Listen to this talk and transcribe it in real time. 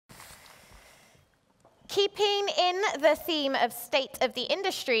keeping in the theme of state of the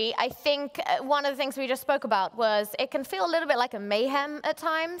industry, I think one of the things we just spoke about was it can feel a little bit like a mayhem at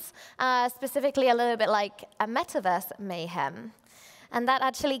times, specifically a little bit like a metaverse mayhem. And that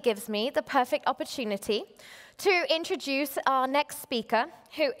actually gives me the perfect opportunity to introduce our next speaker,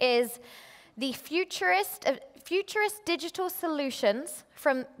 who is the futurist digital solutions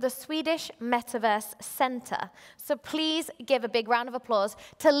from the Swedish Metaverse Center. So please give a big round of applause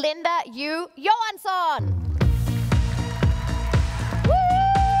to Linda U Johansson.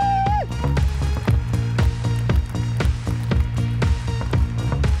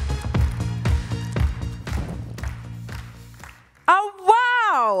 Oh,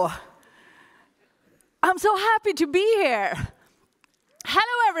 wow! I'm so happy to be here.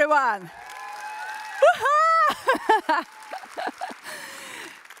 Hello, everyone.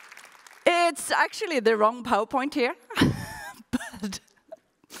 It's actually the wrong PowerPoint here.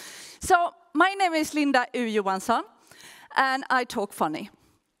 So, my name is Linda U Johansson, and I talk funny.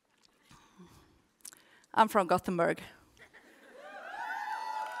 I'm from Gothenburg.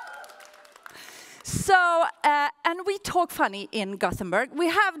 So, and we talk funny in Gothenburg. We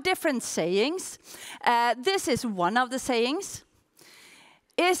have different sayings. This is one of the sayings.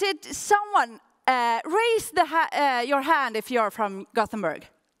 Is it someone, raise your hand if you're from Gothenburg.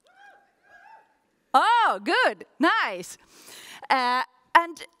 Oh, good, nice.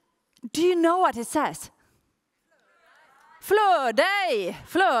 And do you know what it says? Flöde,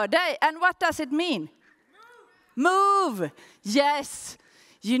 flöde. And what does it mean? Move. Yes.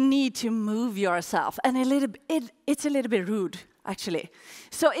 You need to move yourself. And it's a little bit rude, actually.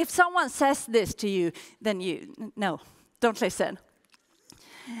 So if someone says this to you, then no, don't listen.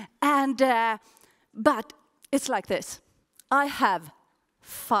 And, but it's like this. I have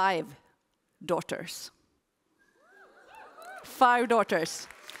 5 daughters. 5 daughters.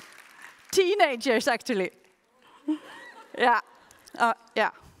 Teenagers, actually. Yeah,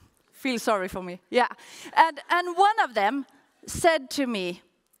 yeah. Feel sorry for me. Yeah. And one of them said to me,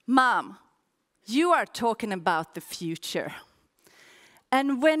 Mom, you are talking about the future.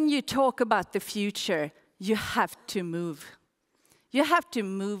 And when you talk about the future, you have to move. You have to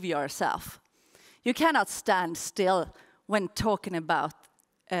move yourself. You cannot stand still when talking about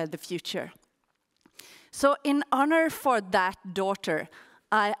the future. So in honor for that daughter,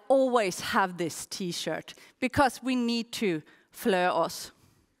 I always have this T-shirt because we need to flö oss.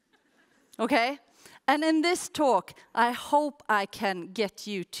 Okay? And in this talk, I hope I can get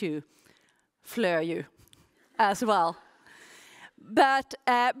you to flö you as well. But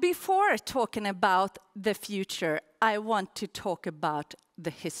before talking about the future, I want to talk about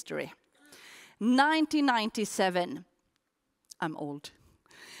the history. 1997, I'm old.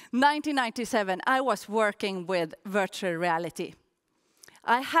 1997, I was working with virtual reality.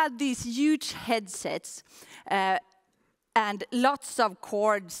 I had these huge headsets, and lots of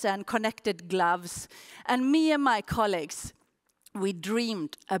cords and connected gloves. And me and my colleagues, we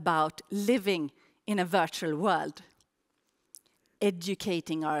dreamed about living in a virtual world,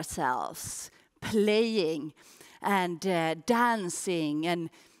 educating ourselves, playing, and dancing, and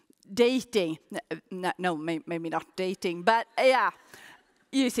dating. No, maybe not dating, but yeah,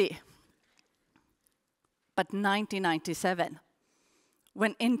 you see. But 1997,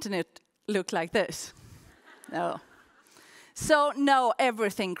 when internet looked like this, no. So no,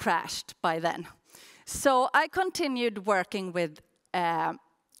 everything crashed by then. So I continued working with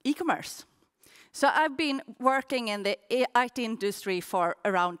e-commerce. So I've been working in the IT industry for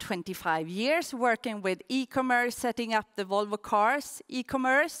around 25 years, working with e-commerce, setting up the Volvo Cars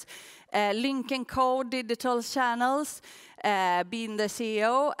e-commerce, Link & Co digital channels, being the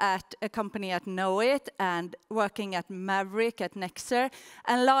CEO at a company at Knowit, and working at Maverick, at Nexer,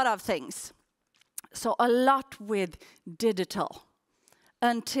 and a lot of things. So a lot with digital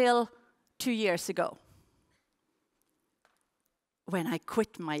until 2 years ago, when I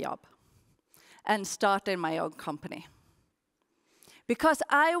quit my job and started my own company. Because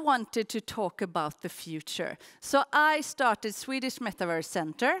I wanted to talk about the future. So I started Swedish Metaverse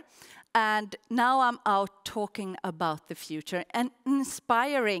Center, and now I'm out talking about the future and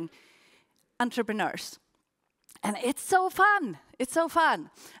inspiring entrepreneurs. And it's so fun. It's so fun.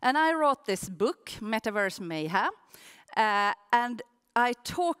 And I wrote this book, Metaverse Mayhem, and I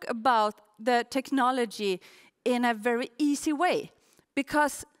talk about the technology in a very easy way.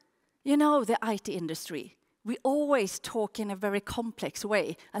 Because, you know, the IT industry, we always talk in a very complex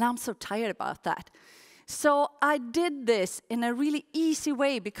way, and I'm so tired about that. So I did this in a really easy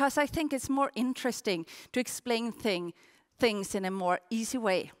way because I think it's more interesting to explain things in a more easy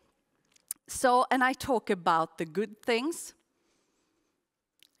way. So, and I talk about the good things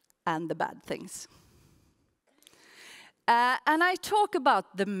and the bad things. And I talk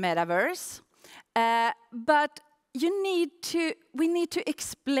about the metaverse, but we need to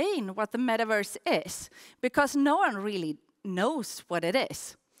explain what the metaverse is, because no one really knows what it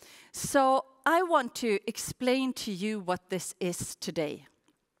is. So I want to explain to you what this is today.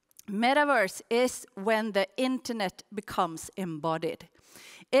 Metaverse is when the internet becomes embodied.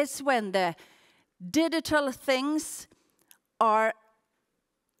 It's when the digital things are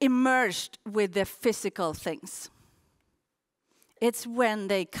immersed with the physical things. It's when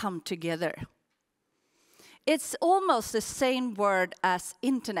they come together. It's almost the same word as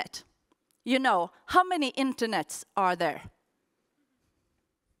internet. You know, how many internets are there?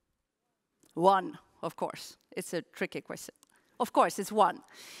 One, of course. It's a tricky question. Of course, it's one.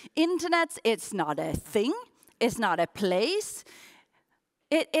 Internet, it's not a thing. It's not a place.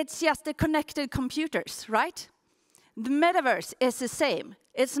 It's just the connected computers, right? The metaverse is the same.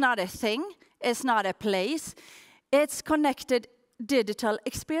 It's not a thing. It's not a place. It's connected digital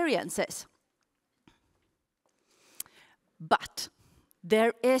experiences. But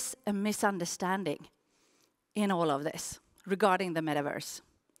there is a misunderstanding in all of this regarding the metaverse.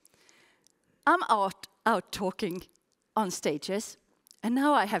 I'm out talking on stages, and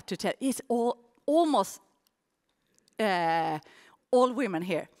now I have to tell, it's almost all women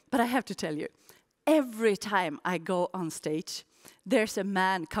here, but I have to tell you, every time I go on stage, there's a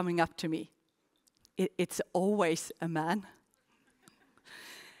man coming up to me. It's always a man.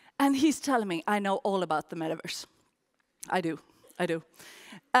 And he's telling me, I know all about the metaverse. I do.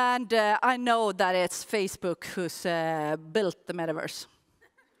 And I know that it's Facebook who's built the metaverse.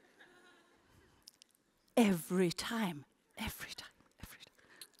 Every time.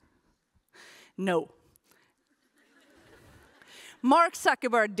 No. Mark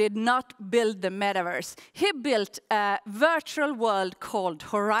Zuckerberg did not build the metaverse. He built a virtual world called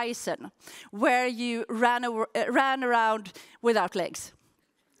Horizon, where you ran around without legs.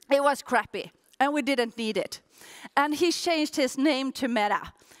 It was crappy, and we didn't need it. And he changed his name to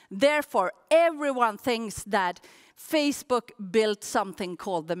Meta. Therefore, everyone thinks that Facebook built something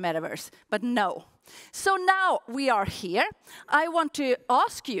called the metaverse, but no. So now we are here. I want to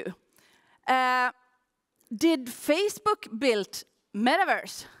ask you, did Facebook build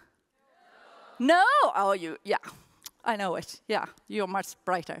metaverse? No? Oh, yeah, I know it. Yeah, you're much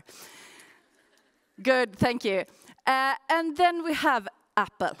brighter. Good, thank you. And then we have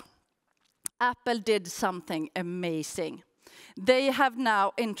Apple. Apple did something amazing. They have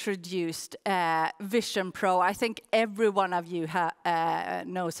now introduced Vision Pro. I think every one of you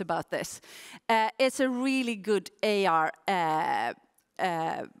knows about this. It's a really good AR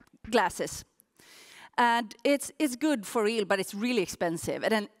glasses. And it's good for real, but it's really expensive,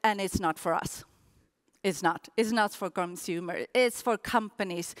 and it's not for us. It's not. It's not for consumers. It's for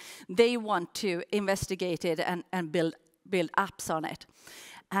companies. They want to investigate it and build apps on it.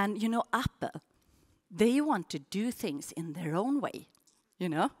 And you know, Apple, they want to do things in their own way, you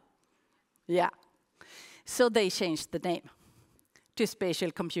know? Yeah. So they changed the name to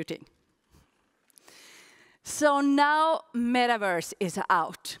Spatial Computing. So now Metaverse is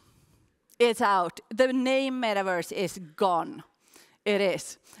out. It's out. The name Metaverse is gone. It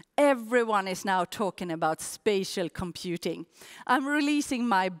is. Everyone is now talking about spatial computing. I'm releasing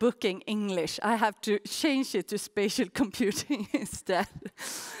my book in English. I have to change it to spatial computing instead.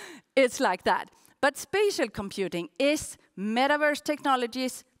 It's like that. But spatial computing is metaverse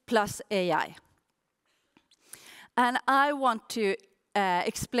technologies plus AI. And I want to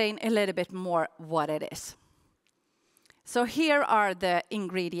explain a little bit more what it is. So here are the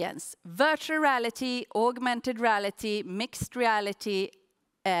ingredients: virtual reality, augmented reality, mixed reality,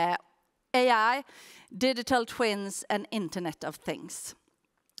 AI, digital twins, and Internet of Things.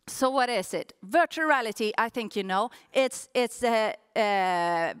 So what is it? Virtual reality, I think you know. It's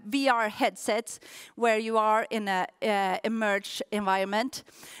VR headsets where you are in a immersed environment.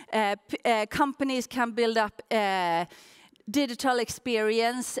 Companies can build up digital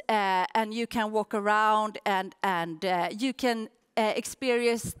experience, and you can walk around and you can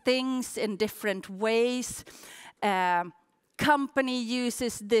experience things in different ways. Company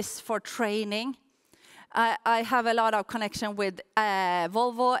uses this for training. I have a lot of connection with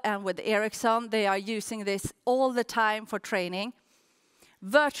Volvo and with Ericsson. They are using this all the time for training.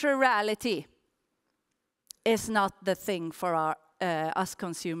 Virtual reality is not the thing for us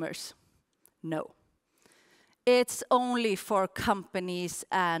consumers. No. It's only for companies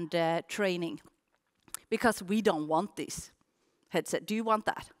and training, because we don't want this headset. Do you want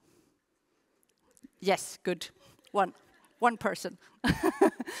that? Yes, good. One person.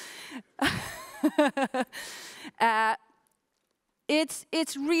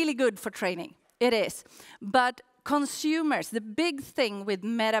 It's really good for training. It is. But consumers, the big thing with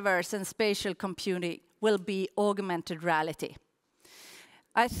metaverse and spatial computing will be augmented reality.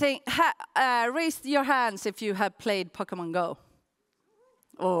 I think, raise your hands if you have played Pokemon Go.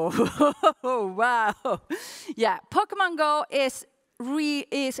 Oh, wow. Yeah, Pokemon Go is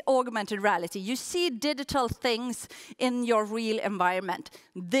augmented reality. You see digital things in your real environment.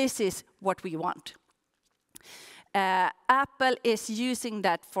 This is what we want. Apple is using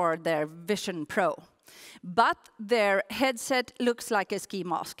that for their Vision Pro, but their headset looks like a ski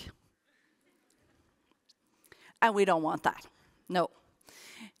mask. And we don't want that, no.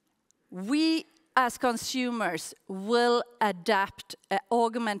 We, as consumers, will adapt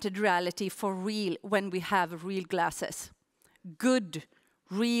augmented reality for real when we have real glasses. Good,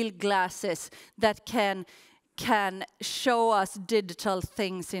 real glasses that can show us digital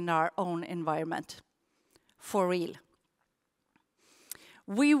things in our own environment. For real.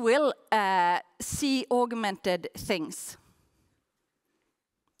 We will see augmented things.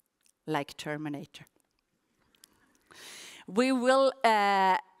 Like Terminator. We will,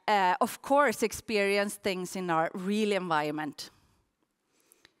 of course, experience things in our real environment.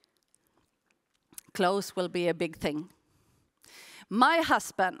 Clothes will be a big thing. My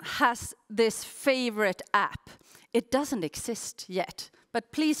husband has this favorite app. It doesn't exist yet,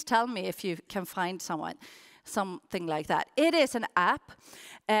 but please tell me if you can find something like that. It is an app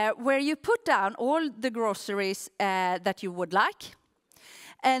where you put down all the groceries that you would like,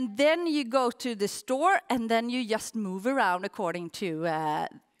 and then you go to the store, and then you just move around according to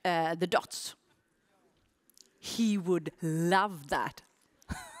the dots. He would love that.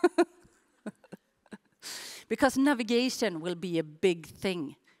 Because navigation will be a big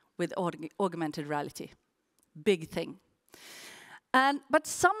thing with augmented reality. Big thing. But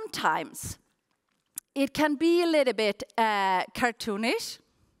sometimes it can be a little bit cartoonish.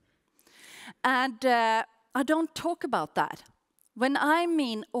 And I don't talk about that. When I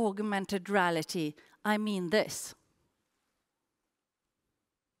mean augmented reality, I mean this.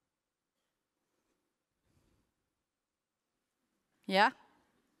 Yeah?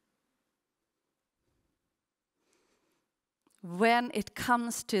 When it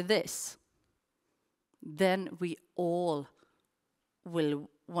comes to this, then we all will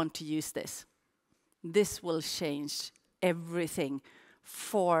want to use this. This will change everything,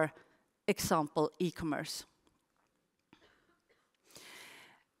 for example, e-commerce.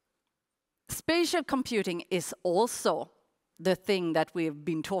 Spatial computing is also the thing that we've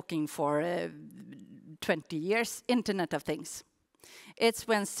been talking for 20 years, Internet of Things. It's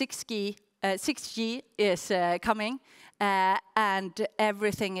when 6G is coming and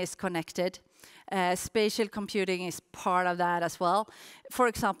everything is connected. Spatial computing is part of that as well. For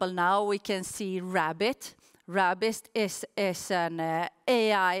example, now we can see Rabbit. Rabbit is an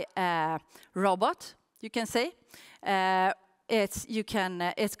AI robot, you can say.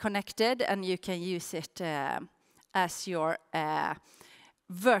 It's connected, and you can use it as your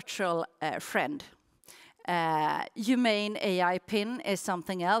virtual friend. Humane AI pin is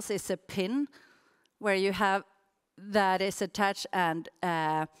something else. It's a pin where you have that is attached and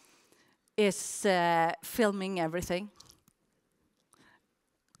is filming everything.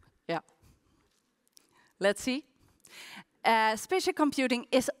 Yeah. Let's see. Spatial computing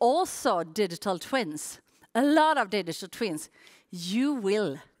is also digital twins. A lot of digital twins. You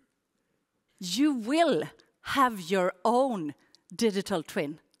will have your own digital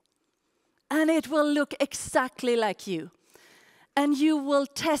twin. And it will look exactly like you. And you will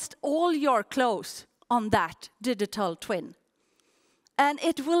test all your clothes on that digital twin. And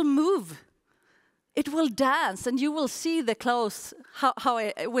it will move. It will dance, and you will see the clothes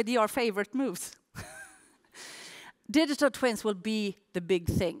with your favorite moves. Digital twins will be the big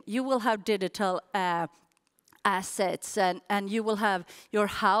thing. You will have digital assets, and you will have your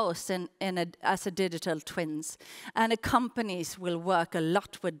house as a digital twins. And the companies will work a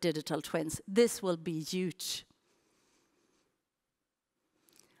lot with digital twins. This will be huge.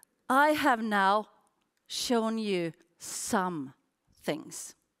 I have now shown you some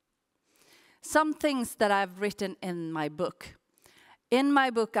things. Some things that I've written in my book. In my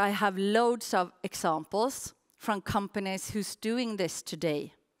book, I have loads of examples from companies who's doing this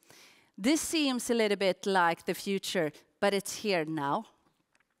today. This seems a little bit like the future, but it's here now.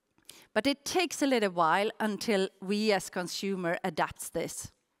 But it takes a little while until we as consumer adapts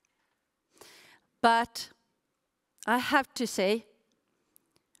this. But I have to say,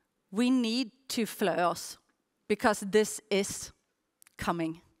 we need to flourish, because this is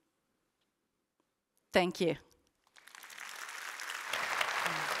coming. Thank you.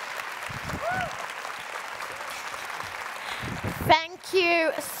 Thank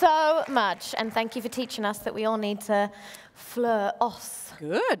you so much, and thank you for teaching us that we all need to fleur os.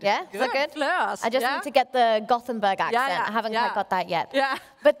 Good. Yeah, good. is that good? Fleur os. I just need to get the Gothenburg accent. yeah, I haven't quite got that yet. Yeah.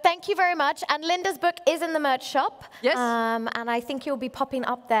 But thank you very much. And Linda's book is in the merch shop. Yes. And I think you'll be popping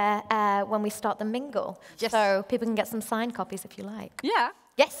up there when we start the mingle. Yes. So people can get some signed copies if you like. Yeah.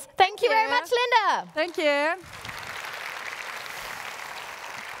 Yes. Thank you very much, Linda. Thank you.